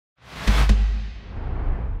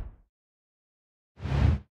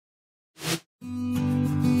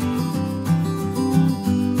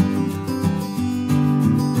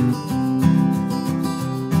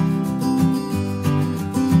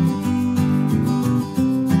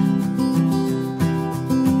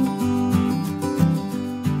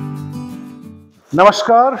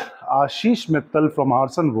Namaskar, Ashish Mittal from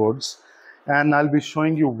Arson Woods, and I'll be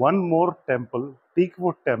showing you one more temple, teak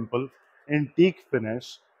wood temple in teak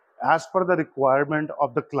finish, as per the requirement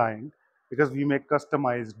of the client, because we make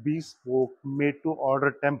customized, bespoke, made to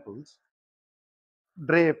order temples,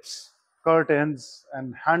 drapes, curtains,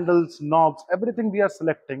 and handles, knobs, everything we are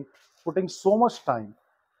selecting, putting so much time.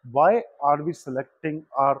 Why are we selecting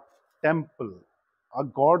our temple, our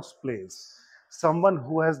God's place, someone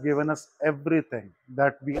who has given us everything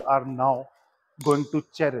that we are now going to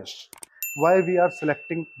cherish? Why we are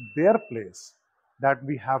selecting their place that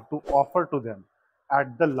we have to offer to them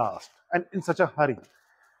at the last and in such a hurry?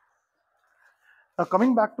 Now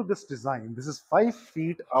coming back to this design, this is 5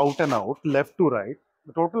 feet out and out, left to right.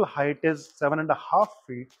 The total height is 7.5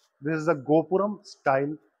 feet. This is a Gopuram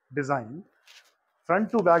style design.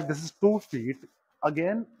 Front to back, this is 2 feet.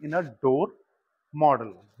 Again, in a door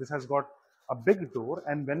model. This has got a big door,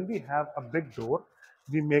 and when we have a big door,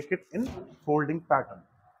 we make it in folding pattern.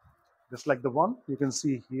 Just like the one you can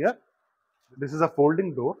see here. This is a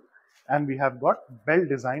folding door, and we have got bell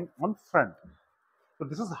design on front. So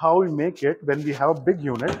this is how we make it when we have a big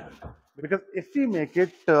unit, because if we make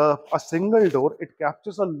it a single door, it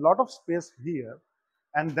captures a lot of space here,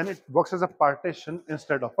 and then it works as a partition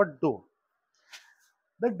instead of a door.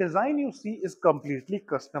 The design you see is completely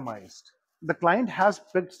customized. The client has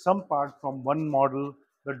picked some part from one model,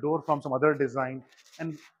 the door from some other design,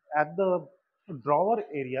 and at the drawer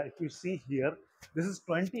area, if you see here, this is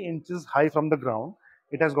 20 inches high from the ground.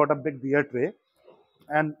 It has got a big beer tray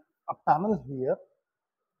and a panel here,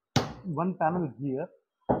 one panel here,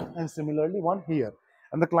 and similarly one here.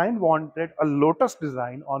 And the client wanted a lotus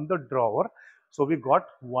design on the drawer, so we got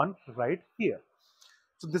one right here.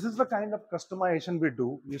 So this is the kind of customization we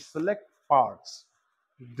do. We select parts,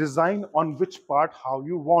 design on which part how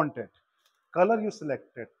you want it, color you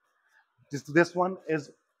select it. This one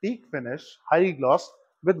is teak finish, high gloss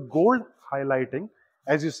with gold highlighting,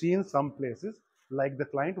 as you see in some places, like the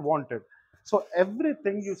client wanted. So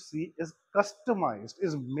everything you see is customized,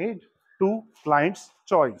 is made to client's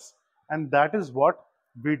choice, and that is what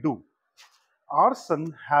we do. Our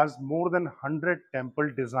son has more than 100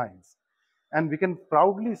 temple designs, and we can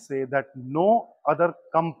proudly say that no other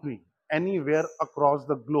company anywhere across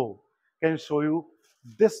the globe can show you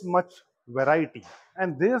this much variety.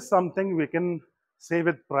 And there's something we can say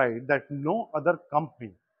with pride, that no other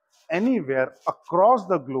company anywhere across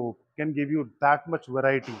the globe can give you that much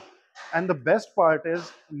variety. And the best part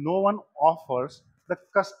is no one offers the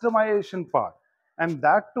customization part, and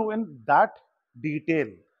that too in that detail,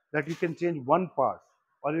 that you can change one part,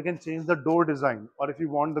 or you can change the door design, or if you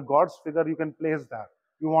want the god's figure, you can place that.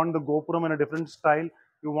 You want the gopuram in a different style,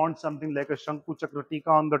 you want something like a shanku chakra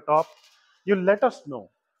tika on the top, you let us know.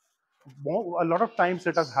 A lot of times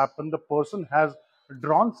it has happened, the person has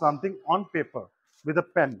drawn something on paper with a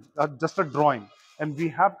pen, just a drawing, and we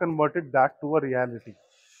have converted that to a reality.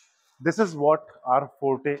 This is what our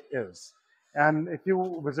forte is. And if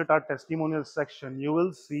you visit our testimonial section, you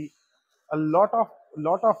will see a lot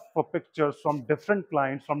of pictures from different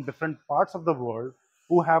clients from different parts of the world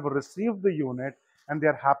who have received the unit, and they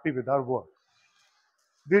are happy with our work.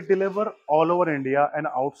 We deliver all over India and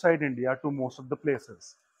outside India to most of the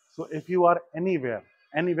places. So if you are anywhere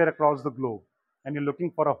across the globe, and you're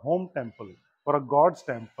looking for a home temple, for a God's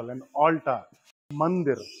temple, an altar,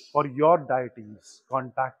 Mandir for your deities,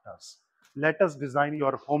 contact us. Let us design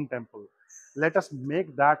your home temple. Let us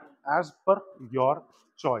make that as per your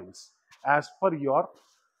choice, as per your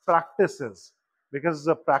practices, because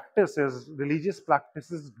the practices, religious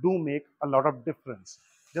practices, do make a lot of difference.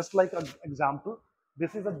 Just like an example,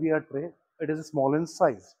 this is a beer tray. It is small in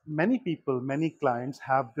size. Many people, many clients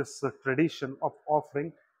have this tradition of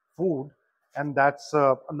offering food, and that's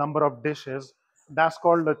a number of dishes. That's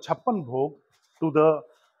called a chappan bhog to the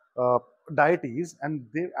uh, deities, and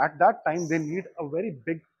they, at that time, they need a very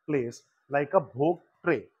big place like a bhog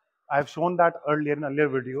tray. I have shown that earlier in earlier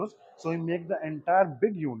videos. So we make the entire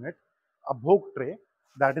big unit a bhog tray.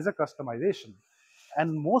 That is a customization,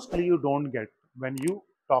 and mostly you don't get when you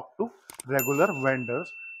talk to regular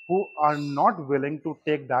vendors who are not willing to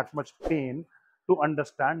take that much pain to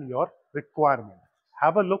understand your requirement.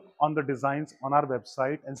 Have a look on the designs on our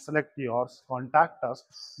website and select yours. Contact us.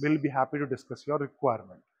 We'll be happy to discuss your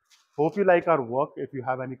requirement. Hope you like our work. If you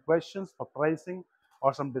have any questions for pricing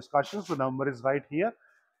or some discussions, the number is right here.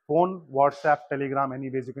 Phone, WhatsApp, Telegram, any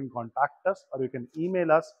ways you can contact us, or you can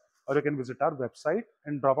email us, or you can visit our website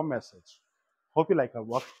and drop a message. Hope you like our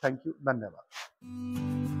work. Thank you. Dhanyavad.